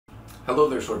Hello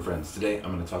there, sword friends. Today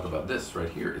I'm going to talk about this right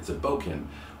here. It's a bokken,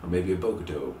 or maybe a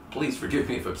bokuto. Please forgive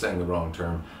me if I'm saying the wrong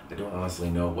term. I don't honestly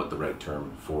know what the right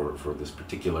term for this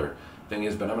particular thing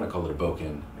is, but I'm going to call it a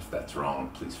bokken. If that's wrong,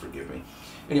 please forgive me.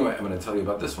 Anyway, I'm going to tell you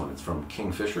about this one. It's from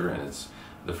Kingfisher, and it's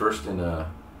the first in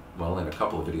a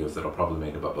couple of videos that I'll probably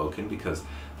make about bokken, because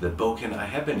the bokken I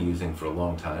have been using for a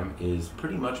long time is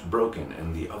pretty much broken,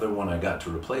 and the other one I got to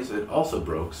replace it also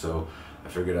broke, so I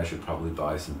figured I should probably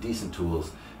buy some decent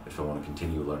tools if I want to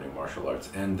continue learning martial arts.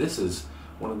 And this is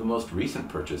one of the most recent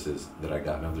purchases that I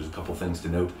got. Now, there's a couple things to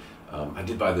note. I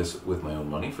did buy this with my own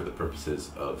money for the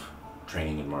purposes of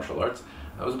training in martial arts.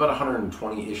 It was about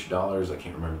 $120-ish. I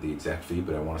can't remember the exact fee,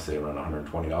 but I want to say around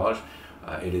 $120.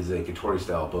 It is a Katori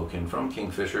style bokken from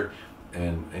Kingfisher,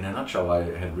 and in a nutshell, I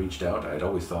had reached out. I'd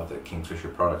always thought that Kingfisher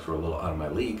products were a little out of my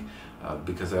league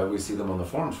because I always see them on the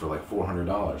forums for like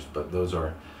 $400, but those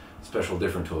are special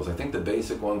different tools. I think the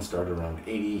basic ones start around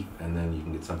 $80, and then you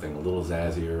can get something a little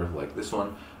zazzier like this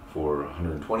one for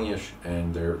 $120-ish,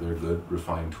 and they're good,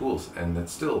 refined tools, and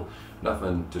that's still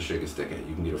nothing to shake a stick at.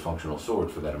 You can get a functional sword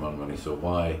for that amount of money, so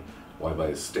why buy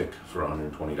a stick for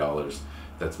 $120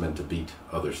 that's meant to beat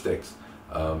other sticks?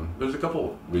 There's a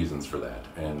couple reasons for that,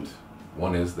 and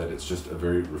one is that it's just a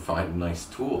very refined, nice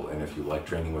tool, and if you like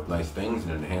training with nice things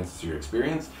and it enhances your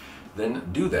experience, then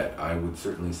do that. I would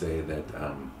certainly say that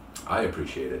I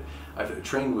appreciate it. I've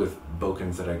trained with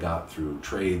bokkens that I got through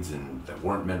trades and that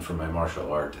weren't meant for my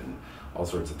martial art and all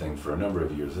sorts of things for a number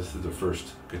of years. This is the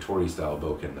first Katori style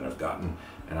bokken that I've gotten,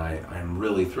 and I'm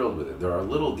really thrilled with it. There are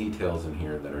little details in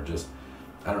here that are just,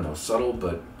 I don't know, subtle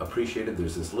but appreciated.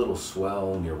 There's this little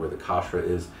swell near where the kashra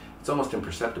is. It's almost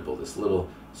imperceptible, this little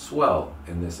swell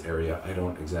in this area. I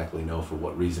don't exactly know for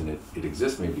what reason it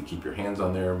exists. Maybe to keep your hands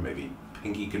on there, maybe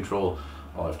pinky control.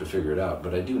 I'll have to figure it out,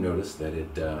 but I do notice that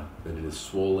it is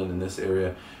swollen in this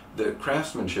area. The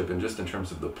craftsmanship, and just in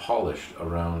terms of the polish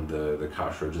around the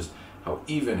kashra, just how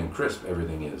even and crisp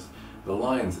everything is. The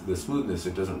lines, the smoothness,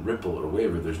 it doesn't ripple or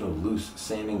waver. There's no loose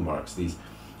sanding marks. These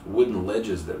wooden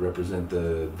ledges that represent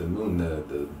the moon,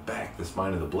 the back, the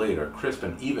spine of the blade are crisp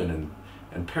and even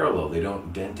and parallel. They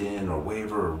don't dent in or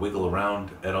waver or wiggle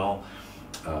around at all.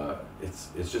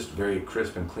 It's just very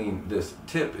crisp and clean. This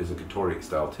tip is a Katori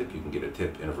style tip. You can get a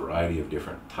tip in a variety of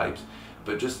different types,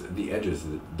 but just the edges,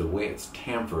 the way it's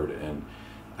tampered, and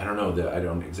I don't know, I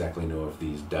don't exactly know if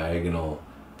these diagonal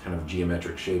kind of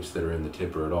geometric shapes that are in the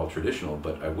tip are at all traditional,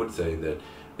 but I would say that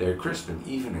they're crisp and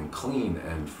even and clean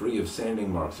and free of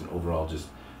sanding marks, and overall just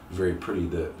very pretty.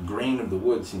 The grain of the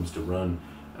wood seems to run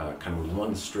kind of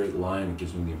one straight line. It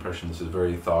gives me the impression this is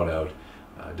very thought out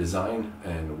design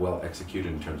and well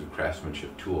executed in terms of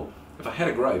craftsmanship tool. If I had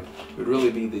a gripe, it would really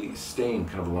be the stain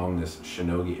kind of along this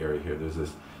shinogi area here. There's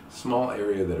this small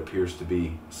area that appears to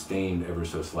be stained ever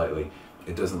so slightly.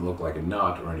 It doesn't look like a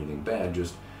knot or anything bad,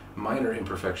 just minor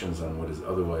imperfections on what is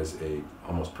otherwise a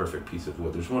almost perfect piece of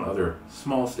wood. There's one other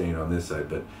small stain on this side,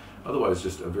 but otherwise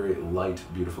just a very light,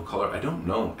 beautiful color. I don't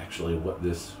know actually what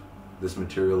this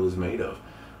material is made of.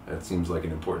 That seems like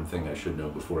an important thing I should know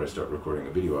before I start recording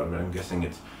a video on it. I'm guessing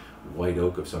it's white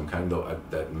oak of some kind, though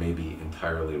that may be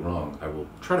entirely wrong. I will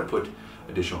try to put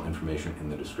additional information in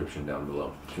the description down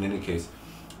below. In any case,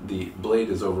 the blade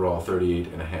is overall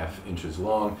 38.5 inches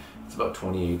long. It's about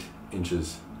 28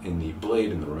 inches in the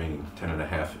blade and the remaining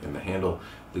 10.5 in the handle.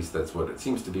 At least that's what it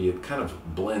seems to be. It kind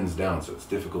of blends down, so it's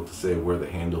difficult to say where the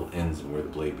handle ends and where the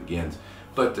blade begins.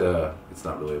 But it's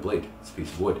not really a blade, it's a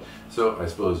piece of wood. So I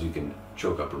suppose you can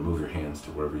choke up or move your hands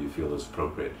to wherever you feel is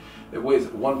appropriate. It weighs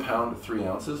 1 pound 3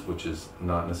 ounces, which is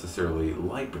not necessarily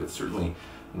light, but it's certainly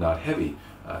not heavy.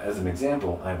 As an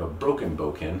example, I have a broken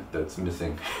bokken that's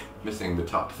missing the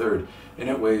top third, and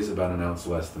it weighs about 1 ounce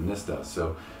less than this does.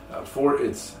 So for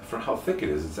how thick it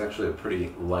is, it's actually a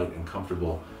pretty light and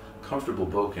comfortable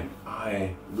bokken.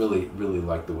 I really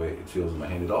like the way it feels in my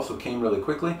hand. It also came really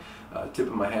quickly. Tip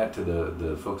of my hat to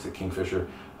the folks at Kingfisher.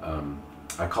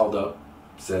 I called up,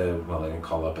 said, well, I didn't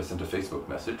call up, I sent a Facebook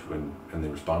message and they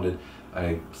responded.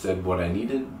 I said what I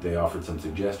needed. They offered some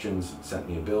suggestions, sent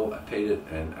me a bill, I paid it,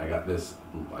 and I got this,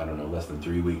 I don't know, less than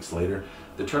 3 weeks later.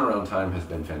 The turnaround time has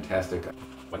been fantastic. Here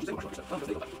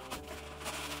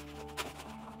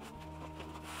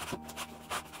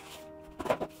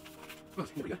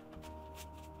we go.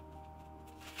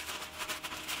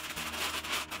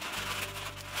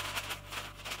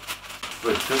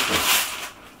 But this one.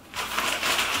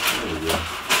 There we go.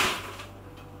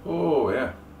 Oh,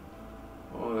 yeah.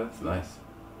 Oh, that's nice.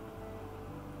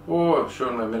 Oh, I'm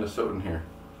showing my Minnesotan here.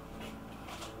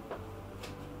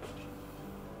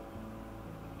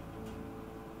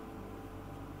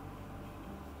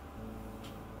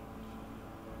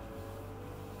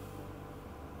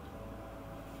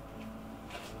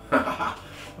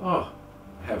 Oh,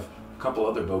 I have a couple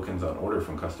other Bokkens on order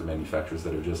from custom manufacturers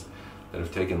that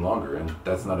have taken longer, and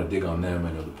that's not a dig on them.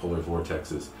 I know the polar vortex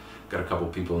has got a couple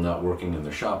people not working in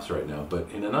their shops right now, but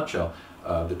in a nutshell,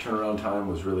 the turnaround time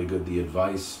was really good. The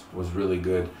advice was really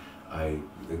good.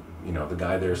 The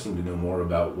guy there seemed to know more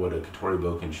about what a Katori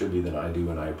Bokken should be than I do,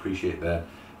 and I appreciate that.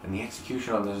 And the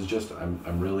execution on this is just,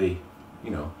 I'm really,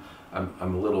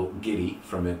 I'm a little giddy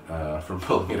from it, from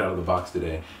pulling it out of the box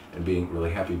today and being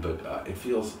really happy, but it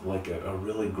feels like a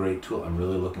really great tool. I'm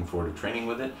really looking forward to training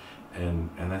with it, and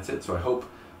that's it. So I hope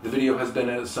the video has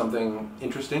been something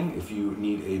interesting. If you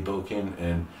need a Bokken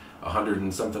and $100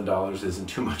 and something isn't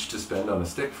too much to spend on a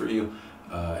stick for you,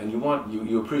 and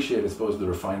you appreciate, I suppose, the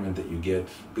refinement that you get,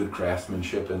 good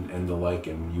craftsmanship and the like,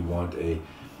 and you want a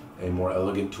more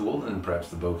elegant tool than perhaps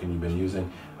the Bokken you've been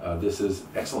using, this is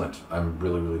excellent. I'm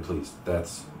really, really pleased.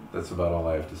 That's about all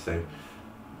I have to say.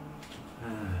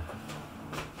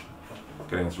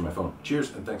 Gotta answer my phone.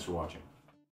 Cheers, and thanks for watching.